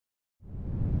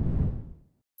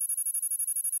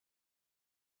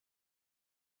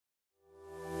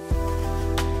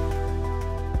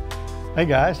Hey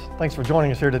guys, thanks for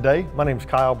joining us here today. My name is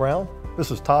Kyle Brown.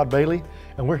 This is Todd Bailey,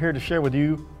 and we're here to share with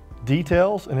you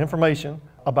details and information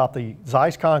about the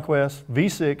ZEISS Conquest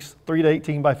V6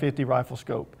 3-18 by 50 rifle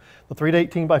scope. The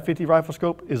 3-18 by 50 rifle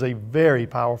scope is a very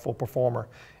powerful performer.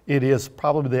 It is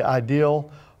probably the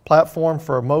ideal platform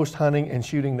for most hunting and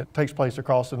shooting that takes place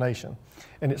across the nation.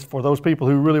 And it's for those people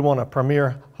who really want a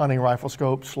premier hunting rifle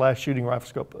scope / shooting rifle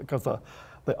scope, because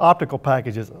the optical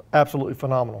package is absolutely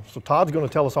phenomenal. So Todd's going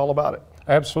to tell us all about it.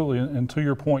 Absolutely, and to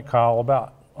your point, Kyle,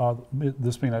 about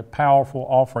this being a powerful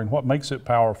offering, what makes it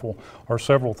powerful are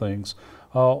several things.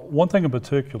 One thing in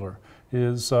particular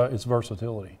is its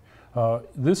versatility.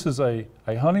 This is a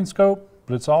hunting scope,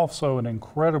 but it's also an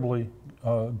incredibly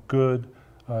good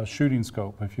shooting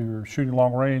scope. If you're shooting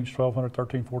long range, 1,200,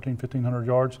 13, 14, 1,500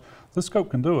 yards, this scope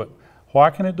can do it.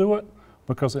 Why can it do it?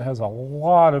 Because it has a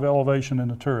lot of elevation in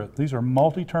the turret. These are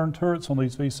multi-turn turrets on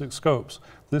these V6 scopes.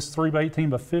 This 3-18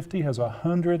 by 50 has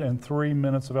 103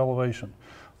 minutes of elevation.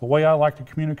 The way I like to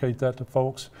communicate that to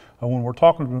folks when we're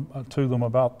talking to them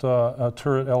about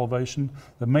turret elevation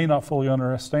that may not fully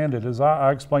understand it is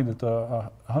I explained that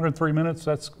 103 minutes,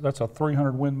 that's a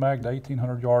 300 Win Mag to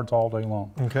 1,800 yards all day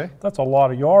long. Okay. That's a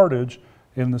lot of yardage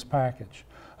in this package.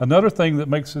 Another thing that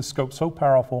makes this scope so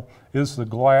powerful is the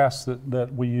glass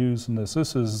that we use in this.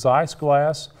 This is ZEISS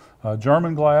glass,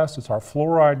 German glass. It's our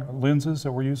fluoride lenses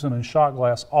that we're using in shot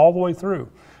glass all the way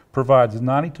through. Provides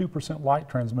 92% light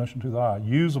transmission to the eye,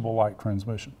 usable light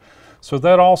transmission. So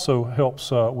that also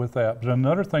helps with that. But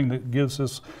another thing that gives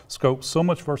this scope so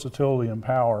much versatility and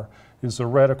power is the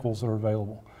reticles that are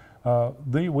available.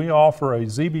 We offer a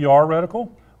ZBR reticle,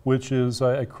 which is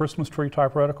a Christmas tree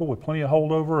type reticle with plenty of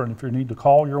holdover, and if you need to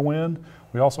call your wind.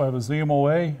 We also have a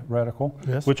ZMOA reticle,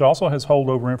 yes, which also has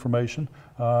holdover information,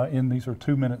 and these are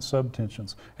 2-minute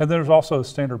subtensions. And there's also a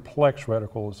standard Plex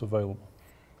reticle that's available.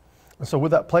 So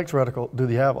with that Plex reticle, do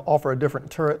they offer a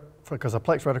different turret? Because a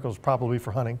Plex reticle is probably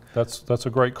for hunting. That's a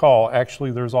great call.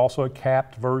 Actually, there's also a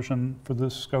capped version for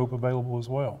this scope available as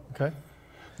well. Okay.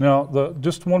 Now,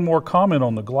 just one more comment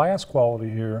on the glass quality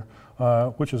here,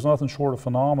 which is nothing short of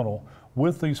phenomenal.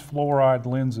 With these fluoride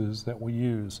lenses that we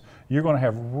use, you're going to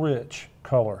have rich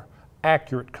color,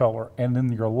 accurate color, and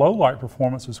then your low light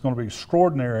performance is going to be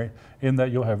extraordinary in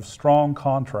that you'll have strong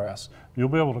contrast. You'll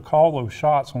be able to call those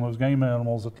shots on those game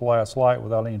animals at the last light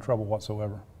without any trouble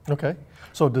whatsoever. Okay.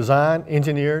 So designed,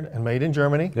 engineered, and made in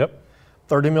Germany. Yep.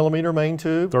 30mm main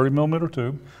tube. 30mm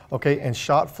tube. Okay, and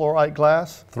shot fluoride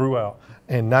glass. Throughout.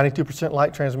 And 92%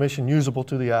 light transmission usable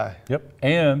to the eye. Yep.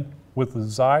 And with the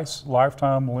ZEISS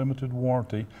lifetime limited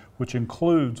warranty, which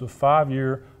includes a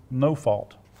 5-year no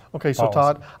fault. Okay, so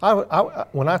policy. Todd,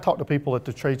 when I talk to people at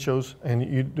the trade shows, and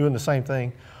you're doing the same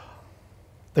thing,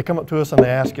 they come up to us and they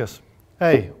ask us,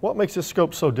 hey, what makes this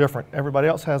scope so different? Everybody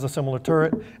else has a similar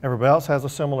turret, everybody else has a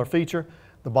similar feature.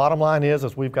 The bottom line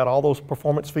is we've got all those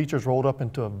performance features rolled up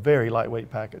into a very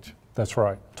lightweight package. That's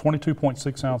right,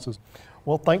 22.6 ounces.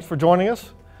 Well, thanks for joining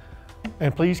us,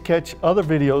 and please catch other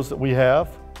videos that we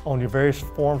have on your various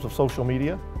forms of social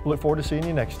media. We look forward to seeing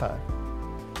you next time.